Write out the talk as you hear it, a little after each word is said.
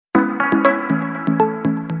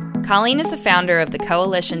Colleen is the founder of the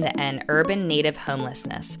Coalition to End Urban Native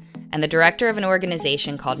Homelessness and the director of an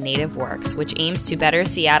organization called Native Works, which aims to better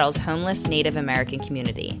Seattle's homeless Native American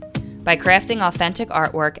community. By crafting authentic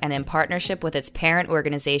artwork and in partnership with its parent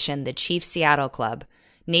organization, the Chief Seattle Club,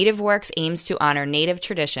 Native Works aims to honor Native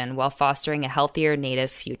tradition while fostering a healthier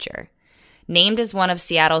Native future. Named as one of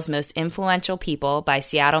Seattle's most influential people by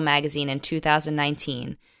Seattle Magazine in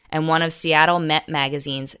 2019, and one of Seattle Met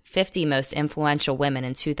Magazine's 50 most influential women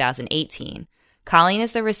in 2018, Colleen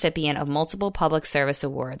is the recipient of multiple public service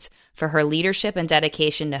awards for her leadership and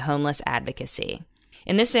dedication to homeless advocacy.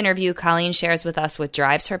 In this interview, Colleen shares with us what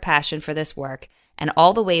drives her passion for this work and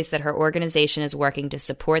all the ways that her organization is working to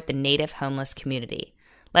support the Native homeless community.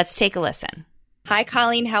 Let's take a listen. Hi,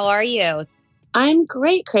 Colleen. How are you? I'm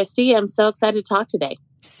great, Christy. I'm so excited to talk today.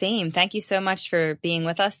 Same. Thank you so much for being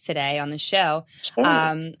with us today on the show. Sure.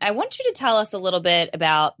 I want you to tell us a little bit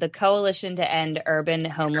about the Coalition to End Urban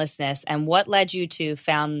Homelessness and what led you to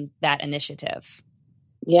found that initiative.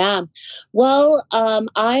 Yeah. Well,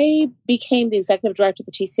 I became the executive director of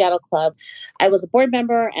the Chief Seattle Club. I was a board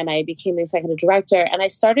member and I became the executive director. And I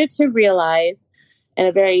started to realize in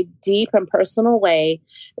a very deep and personal way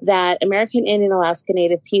that American Indian Alaska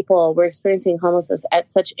Native people were experiencing homelessness at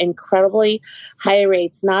such incredibly high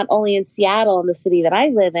rates, not only in Seattle and the city that I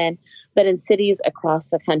live in, but in cities across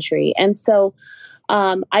the country. And so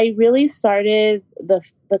I really started the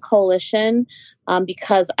coalition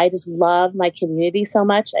because I just love my community so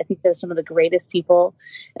much. I think they're some of the greatest people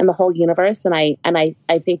in the whole universe. And I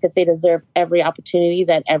think that they deserve every opportunity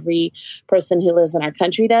that every person who lives in our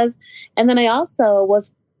country does. And then I also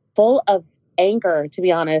was full of anger, to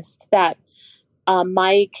be honest, that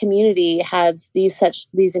my community has these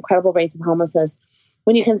incredible rates of homelessness.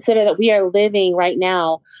 When you consider that we are living right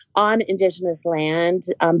now on Indigenous land,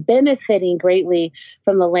 benefiting greatly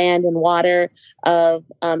from the land and water of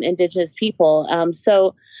Indigenous people.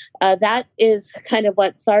 So that is kind of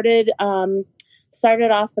what started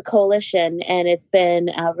off the coalition, and it's been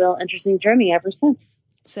a real interesting journey ever since.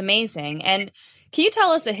 It's amazing. And can you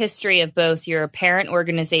tell us the history of both your parent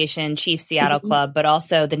organization, Chief Seattle Club, but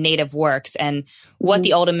also the Native Works, and what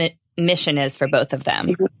the ultimate mission is for both of them?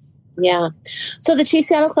 Yeah. So the Chief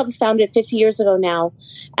Seattle Club was founded 50 years ago now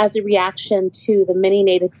as a reaction to the many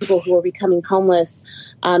Native people who were becoming homeless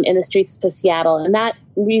in the streets of Seattle. And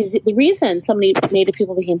the reason so many Native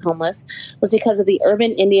people became homeless was because of the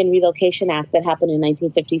Urban Indian Relocation Act that happened in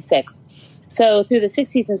 1956. So through the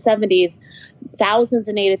 60s and 70s, thousands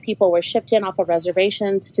of Native people were shipped in off of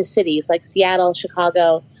reservations to cities like Seattle,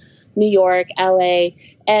 Chicago, New York, LA.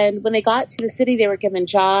 And when they got to the city, they were given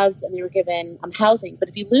jobs and they were given housing. But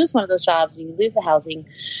if you lose one of those jobs and you lose the housing,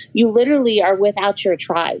 you literally are without your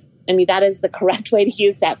tribe. I mean, that is the correct way to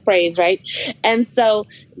use that phrase, right? And so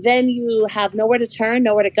then you have nowhere to turn,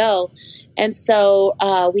 nowhere to go. And so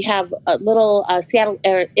we have little Seattle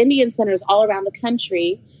Indian centers all around the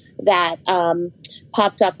country that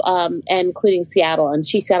popped up, including Seattle, and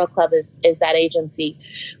Chief Seattle Club is that agency.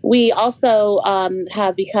 We also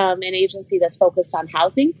have become an agency that's focused on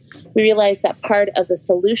housing. We realize that part of the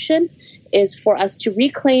solution is for us to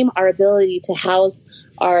reclaim our ability to house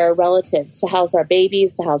our relatives, to house our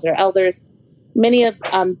babies, to house our elders. Many of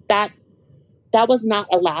that was not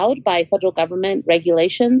allowed by federal government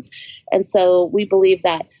regulations, and so we believe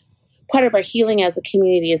that part of our healing as a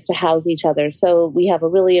community is to house each other. So we have a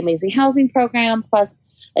really amazing housing program, plus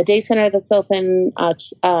a day center that's open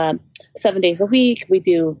 7 days a week. We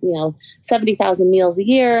do, 70,000 meals a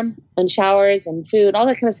year and showers and food, all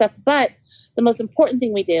that kind of stuff. But the most important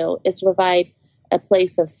thing we do is to provide a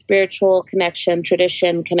place of spiritual connection,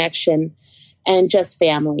 tradition, connection, and just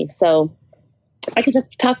family. So I could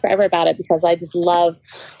talk forever about it because I just love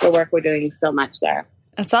the work we're doing so much there.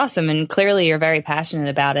 That's awesome. And clearly you're very passionate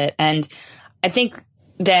about it. And I think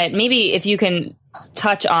that maybe if you can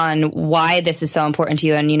touch on why this is so important to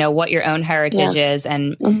you and, what your own heritage is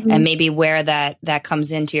and maybe where that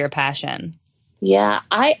comes into your passion. Yeah,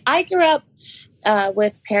 I grew up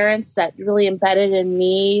with parents that really embedded in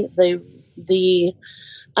me the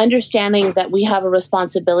understanding that we have a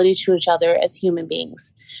responsibility to each other as human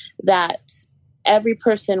beings, that every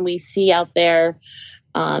person we see out there,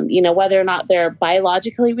 whether or not they're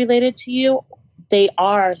biologically related to you, they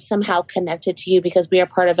are somehow connected to you because we are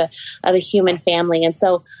part of a human family. And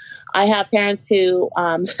so I have parents who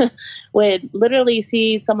would literally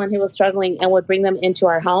see someone who was struggling and would bring them into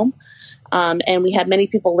our home. And we had many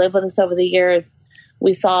people live with us over the years.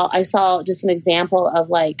 I saw just an example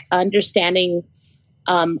of understanding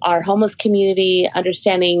our homeless community,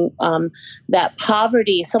 understanding that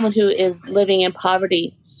poverty, someone who is living in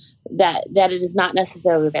poverty, that it is not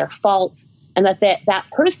necessarily their fault. and that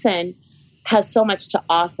person has so much to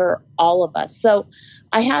offer all of us. So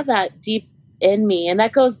I have that deep in me, and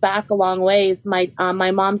that goes back a long ways. My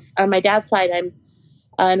dad's side,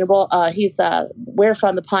 we're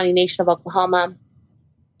from the Pawnee Nation of Oklahoma,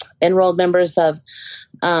 enrolled members of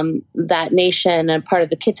that nation and part of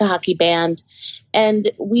the Kitahaki Band.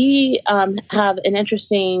 And we have an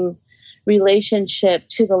interesting relationship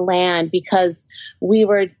to the land because we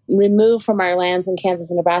were removed from our lands in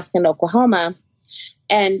Kansas and Nebraska and Oklahoma.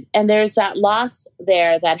 And there's that loss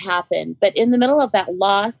there that happened. But in the middle of that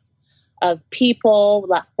loss of people,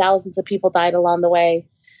 thousands of people died along the way,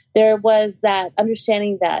 there was that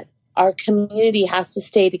understanding that our community has to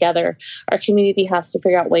stay together. Our community has to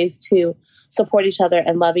figure out ways to support each other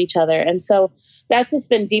and love each other. And so that's just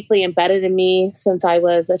been deeply embedded in me since I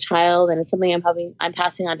was a child, and it's something I'm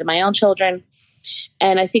passing on to my own children.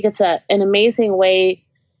 And I think it's an amazing way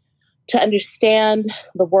to understand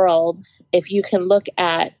the world if you can look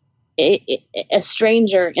at a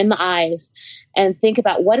stranger in the eyes and think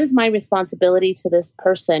about, what is my responsibility to this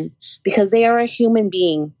person? Because they are a human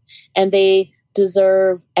being and they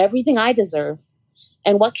deserve everything I deserve.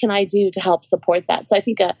 And what can I do to help support that? So I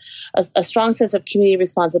think a strong sense of community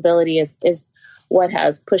responsibility is what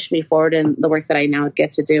has pushed me forward in the work that I now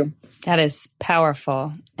get to do. That is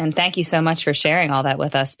powerful. And thank you so much for sharing all that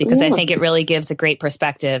with us, because I think it really gives a great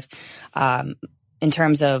perspective in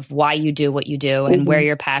terms of why you do what you do and where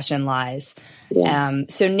your passion lies. Yeah.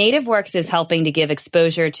 So Native Works is helping to give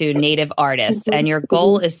exposure to Native artists, and your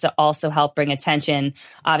goal is to also help bring attention,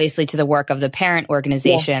 obviously, to the work of the parent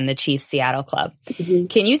organization, the Chief Seattle Club.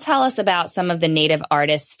 Can you tell us about some of the Native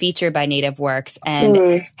artists featured by Native Works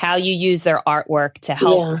and how you use their artwork to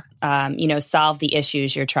help, solve the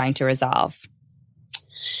issues you're trying to resolve?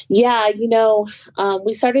 Yeah,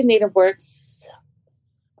 we started Native Works,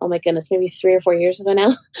 oh my goodness, maybe 3 or 4 years ago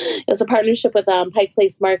now. It was a partnership with Pike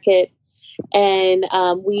Place Market. And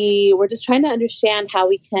we were just trying to understand how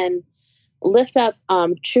we can lift up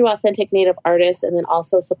true, authentic Native artists and then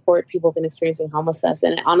also support people who've been experiencing homelessness.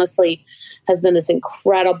 And it honestly has been this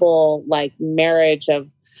incredible marriage of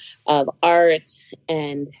art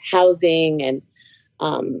and housing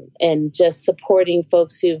and just supporting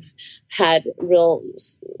folks who've had real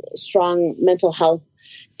strong mental health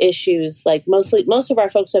issues. Like most of our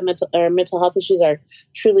folks who have mental health issues are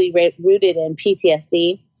truly rooted in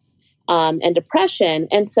PTSD. And depression.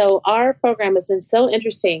 And so our program has been so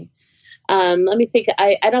interesting. Let me think.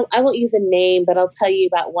 I won't use a name, but I'll tell you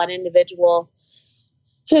about one individual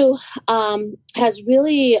who has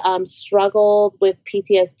really struggled with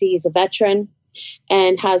PTSD. He's a veteran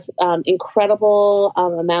and has incredible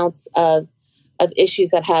amounts of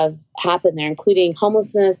issues that have happened there, including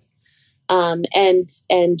homelessness,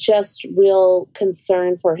 and just real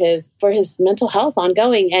concern for his mental health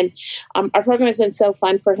ongoing. And our program has been so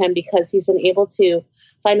fun for him because he's been able to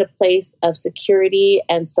find a place of security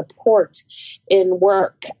and support in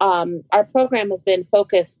work. Our program has been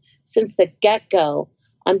focused since the get-go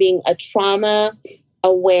on being a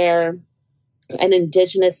trauma-aware and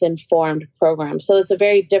Indigenous-informed program. So it's a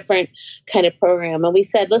very different kind of program. And we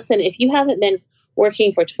said, listen, if you haven't been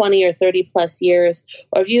working for 20 or 30 plus years,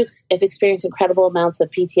 or if you have experienced incredible amounts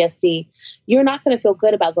of PTSD, you're not going to feel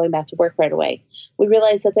good about going back to work right away. We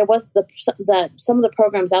realized that there was some of the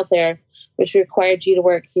programs out there which required you to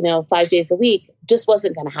work, 5 days a week, just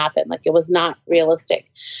wasn't going to happen. It was not realistic.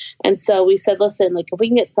 And so we said, listen, if we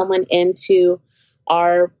can get someone into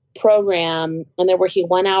our program and they're working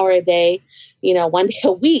 1 hour a day, 1 day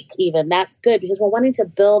a week even, that's good, because we're wanting to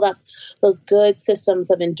build up those good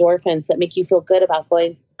systems of endorphins that make you feel good about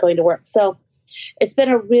going to work. So it's been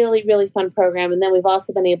a really, really fun program. And then we've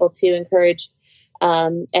also been able to encourage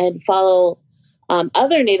and follow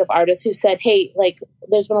other Native artists who said, hey,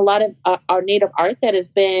 there's been a lot of our Native art that has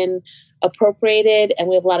been appropriated, and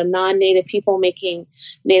we have a lot of non-Native people making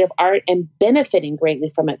Native art and benefiting greatly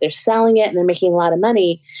from it. They're selling it and they're making a lot of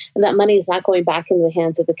money, and that money is not going back into the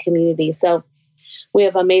hands of the community. So we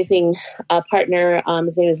have an amazing partner.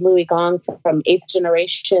 His name is Louis Gong from 8th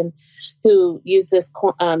Generation, who uses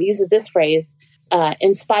this phrase,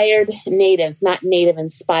 inspired natives, not Native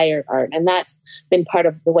inspired art. And that's been part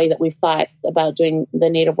of the way that we've thought about doing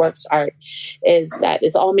the Native Works art, is that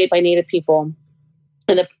it's all made by Native people.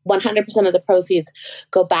 And 100% of the proceeds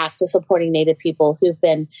go back to supporting Native people who've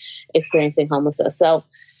been experiencing homelessness. So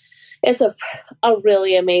it's a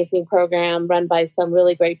really amazing program run by some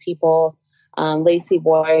really great people. Lacey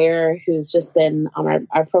Boyer, who's just been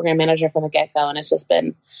our program manager from the get-go, and it's just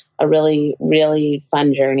been a really, really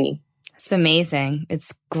fun journey. It's amazing.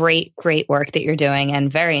 It's great work that you're doing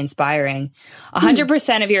and very inspiring.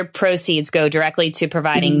 100% of your proceeds go directly to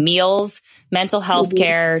providing meals, mental health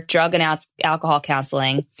care, drug and alcohol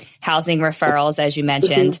counseling, housing referrals, as you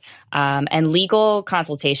mentioned, and legal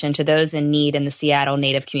consultation to those in need in the Seattle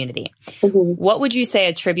Native community. What would you say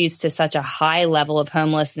attributes to such a high level of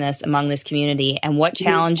homelessness among this community, and what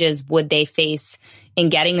challenges would they face in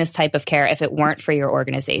getting this type of care if it weren't for your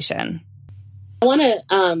organization? I want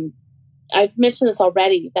to, I've mentioned this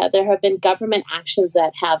already, that there have been government actions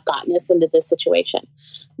that have gotten us into this situation.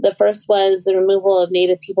 The first was the removal of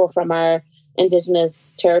Native people from our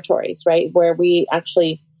indigenous territories, right? Where we've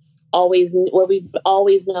always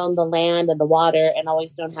known the land and the water and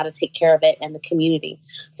always known how to take care of it and the community.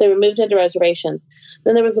 So we moved into reservations.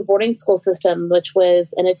 Then there was a boarding school system, which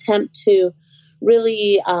was an attempt to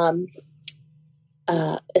really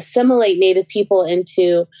assimilate Native people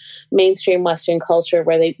into mainstream Western culture,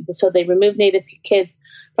 where they removed Native kids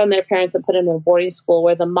from their parents and put them in a boarding school,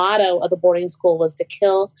 where the motto of the boarding school was to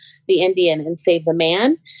kill the Indian and save the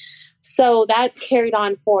man. So that carried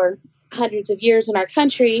on for hundreds of years in our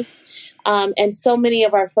country. And so many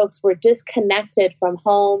of our folks were disconnected from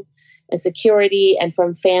home and security and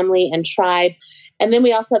from family and tribe. And then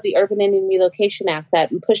we also have the Urban Indian Relocation Act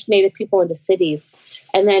that pushed Native people into cities.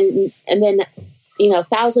 And then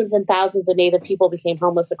thousands and thousands of Native people became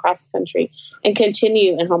homeless across the country and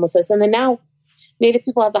continue in homelessness. And then now Native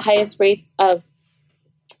people have the highest rates of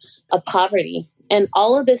poverty. And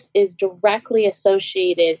all of this is directly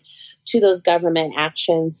associated to those government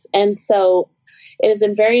actions. And so it has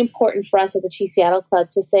been very important for us at the Chi Seattle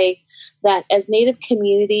Club to say that as Native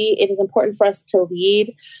community, it is important for us to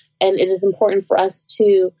lead, and it is important for us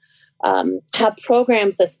to have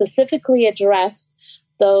programs that specifically address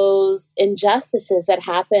those injustices that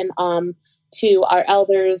happen to our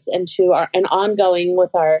elders and ongoing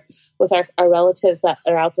with our relatives that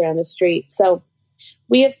are out there on the street. So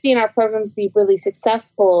we have seen our programs be really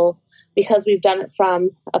successful because we've done it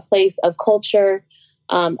from a place of culture,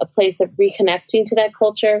 a place of reconnecting to that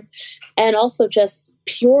culture, and also just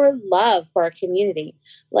pure love for our community.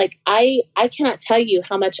 Like I cannot tell you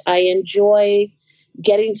how much I enjoy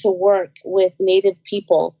getting to work with Native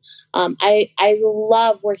people. I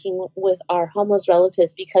love working with our homeless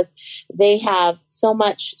relatives because they have so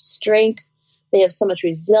much strength, they have so much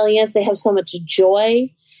resilience, they have so much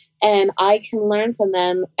joy, and I can learn from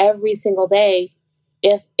them every single day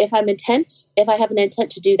if I have an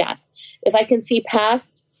intent to do that. If I can see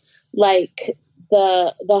past like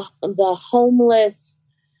the homeless,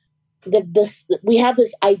 we have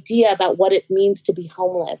this idea about what it means to be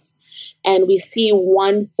homeless, and we see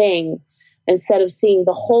one thing instead of seeing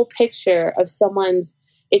the whole picture of someone's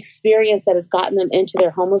experience that has gotten them into their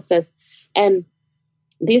homelessness. And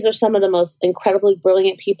these are some of the most incredibly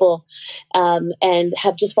brilliant people, and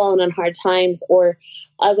have just fallen on hard times. Or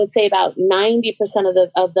I would say about 90%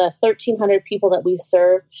 of the 1,300 people that we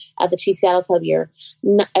serve at the Chi Seattle Club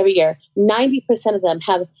every year, 90% of them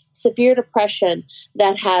have severe depression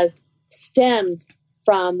that has stemmed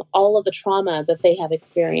from all of the trauma that they have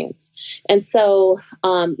experienced. And so,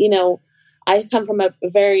 I come from a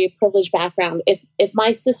very privileged background. If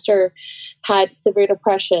my sister had severe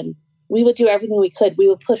depression, we would do everything we could. We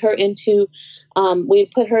would put her into a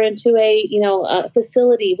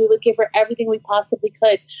facility. We would give her everything we possibly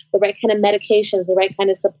could, the right kind of medications, the right kind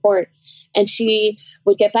of support, and she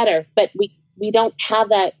would get better. But we don't have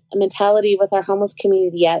that mentality with our homeless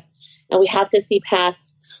community yet. And we have to see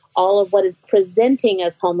past all of what is presenting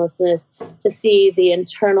as homelessness to see the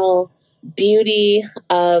internal beauty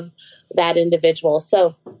of that individual.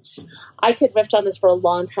 So I could riff on this for a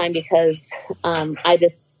long time because I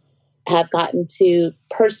just have gotten to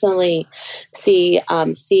personally see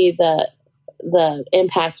the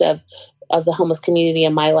impact of the homeless community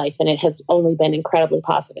in my life, and it has only been incredibly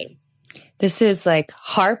positive. This is like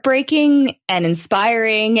heartbreaking and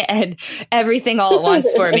inspiring and everything all at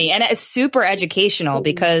once for me. And it's super educational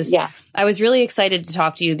because I was really excited to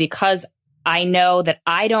talk to you because I know that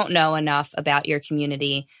I don't know enough about your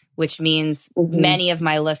community, which means many of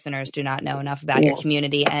my listeners do not know enough about your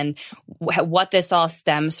community and what this all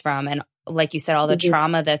stems from. And like you said, all the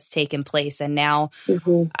trauma that's taken place. And now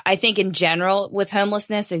I think in general with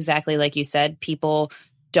homelessness, exactly like you said, people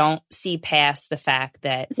don't see past the fact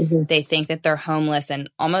that they think that they're homeless and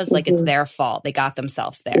almost like it's their fault. They got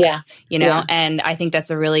themselves there, and I think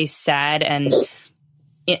that's a really sad and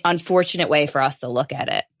unfortunate way for us to look at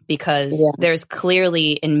it because there's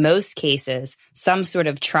clearly in most cases some sort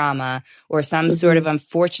of trauma or some sort of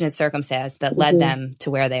unfortunate circumstance that led them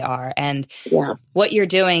to where they are. And what you're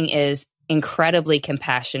doing is incredibly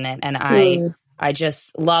compassionate. And I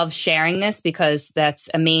just love sharing this because that's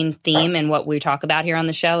a main theme in what we talk about here on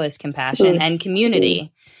the show is compassion and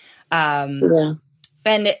community. And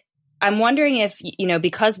I'm wondering if,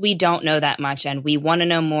 because we don't know that much and we want to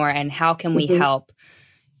know more and how can we help,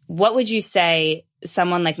 what would you say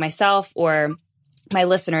someone like myself or my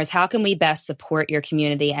listeners, how can we best support your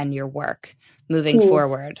community and your work moving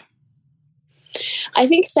forward? I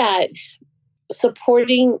think that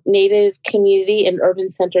supporting Native community and urban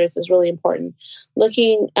centers is really important.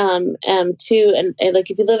 Looking to like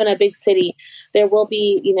if you live in a big city, there will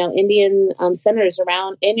be Indian centers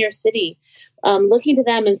around in your city. Looking to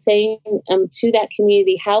them and saying to that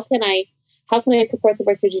community, how can I support the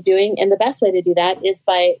work that you're doing? And the best way to do that is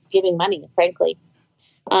by giving money. Frankly,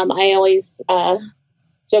 I always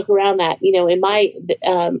joke around that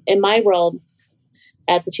in my world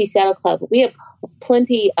at the Chief Seattle Club, we have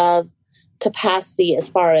plenty of capacity as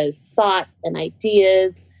far as thoughts and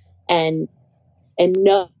ideas and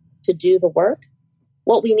know to do the work.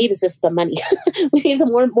 What we need is just the money. We need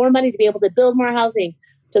more money to be able to build more housing,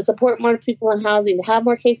 to support more people in housing, to have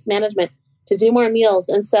more case management, to do more meals.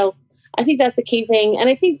 And so I think that's a key thing. And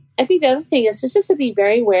I think the other thing is just to be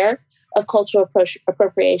very aware of cultural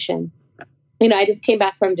appropriation. I just came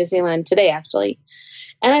back from Disneyland today, actually,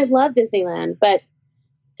 and I love Disneyland, but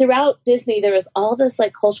throughout Disney, there was all this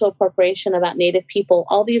cultural appropriation about Native people,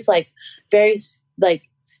 all these very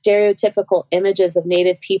stereotypical images of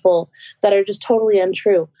Native people that are just totally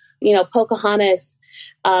untrue. Pocahontas,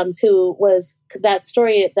 who was that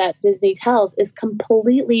story that Disney tells, is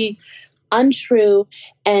completely untrue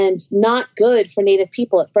and not good for Native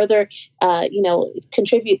people. It further,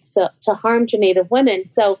 contributes to harm to Native women.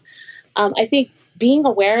 So I think being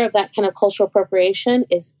aware of that kind of cultural appropriation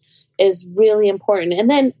is really important. And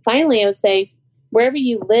then finally, I would say, wherever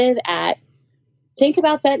you live at, think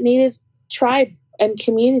about that Native tribe and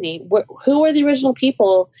community. Who are the original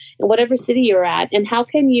people in whatever city you're at? And how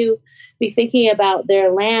can you be thinking about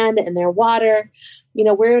their land and their water?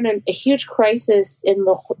 We're in a huge crisis in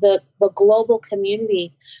the global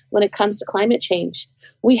community when it comes to climate change.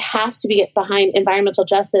 We have to get behind environmental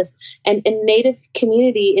justice. And Native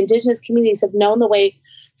community, indigenous communities have known the way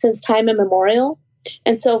since time immemorial.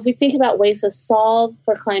 And so if we think about ways to solve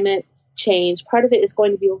for climate change, part of it is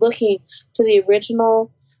going to be looking to the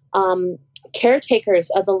original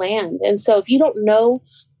caretakers of the land. And so if you don't know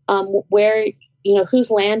where,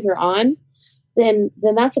 whose land you're on, then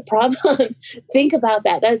that's a problem. Think about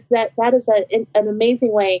that. That is an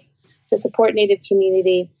amazing way to support Native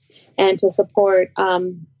community and to support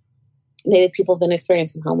Native people who've been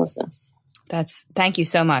experiencing homelessness. Thank you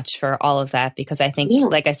so much for all of that, because I think,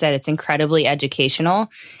 like I said, it's incredibly educational.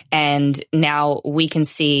 And now we can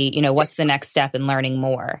see, what's the next step in learning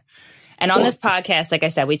more. And on this podcast, like I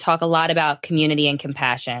said, we talk a lot about community and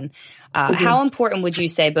compassion. How important would you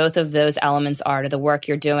say both of those elements are to the work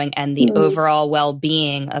you're doing and the overall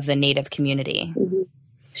well-being of the Native community?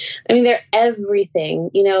 I mean, they're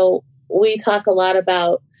everything. We talk a lot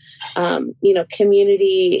about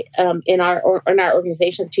community in our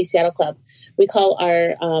organization, the Chief Seattle Club. We call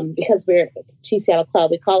our because we're Chief Seattle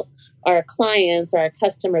Club, we call our clients, our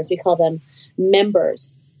customers, we call them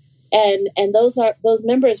members. And those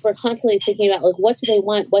members, we're constantly thinking about what do they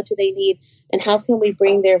want, what do they need, and how can we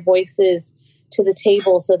bring their voices to the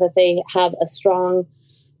table so that they have a strong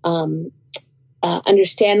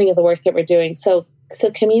understanding of the work that we're doing. So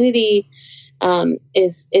community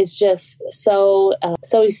is just so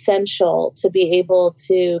essential to be able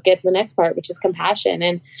to get to the next part, which is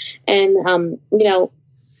compassion and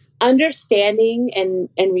understanding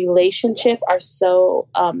and relationship are so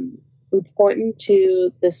important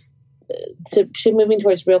to this. To moving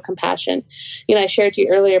towards real compassion. I shared to you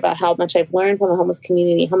earlier about how much I've learned from the homeless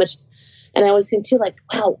community, and I always think too,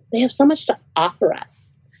 wow, they have so much to offer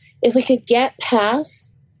us. If we could get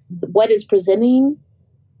past what is presenting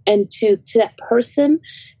and to that person,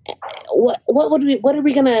 what are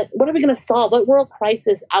we gonna solve? What world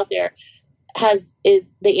crisis out there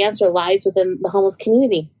is the answer lies within the homeless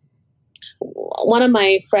community? One of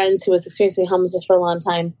my friends who was experiencing homelessness for a long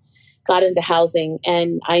time got into housing.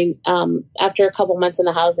 And I, after a couple months in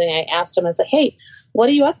the housing, I asked him, I was like, hey, what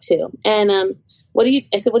are you up to? And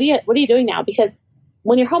I said, what are you doing now? Because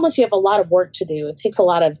when you're homeless, you have a lot of work to do. It takes a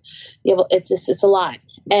lot of, it's a lot.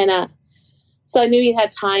 And so I knew he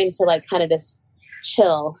had time to kind of just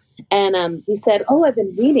chill. And he said, oh, I've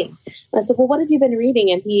been reading. And I said, well, what have you been reading?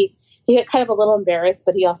 And he got kind of a little embarrassed,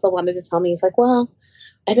 but he also wanted to tell me. He's like, well,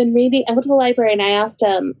 I've been reading. I went to the library and I asked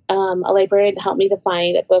a librarian to help me to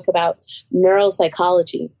find a book about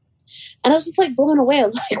neuropsychology. And I was just blown away. I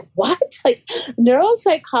was like, what?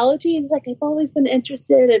 Neuropsychology? And he's like, I've always been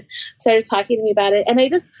interested, and started talking to me about it. And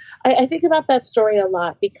I think about that story a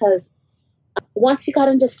lot because once he got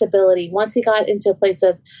into stability, once he got into a place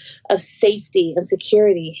of safety and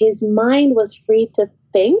security, his mind was free to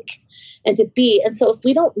think and to be. And so if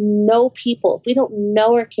we don't know people, if we don't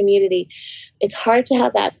know our community, it's hard to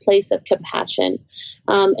have that place of compassion.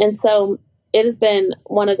 And so it has been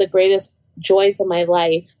one of the greatest joys of my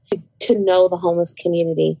life to know the homeless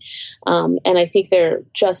community. And I think they're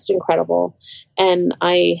just incredible. And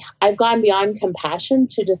I've gone beyond compassion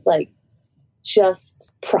to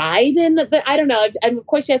just pride in it. But I don't know. And of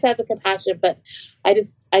course you have to have the compassion, but I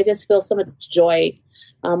just feel so much joy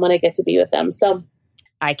when I get to be with them. So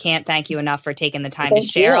I can't thank you enough for taking the time to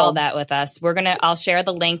share all that with us. I'll share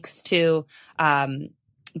the links to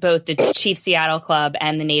both the Chief Seattle Club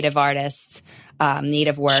and the Native Artists,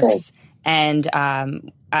 Native Works. Sure. And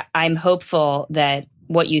I'm hopeful that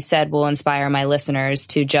what you said will inspire my listeners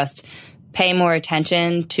to just pay more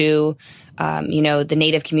attention to, the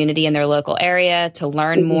Native community in their local area, to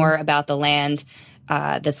learn more about the land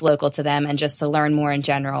that's local to them, and just to learn more in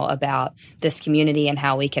general about this community and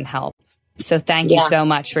how we can help. So thank you so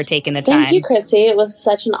much for taking the time. Thank you, Chrissy. It was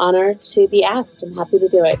such an honor to be asked. I'm happy to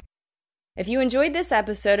do it. If you enjoyed this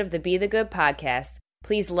episode of the Be the Good podcast,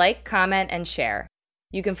 please like, comment, and share.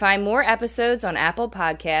 You can find more episodes on Apple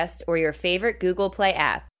Podcasts or your favorite Google Play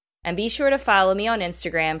app. And be sure to follow me on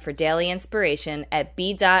Instagram for daily inspiration at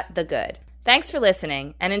b.thegood. Thanks for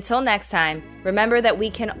listening, and until next time, remember that we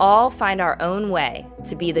can all find our own way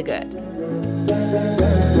to be the good.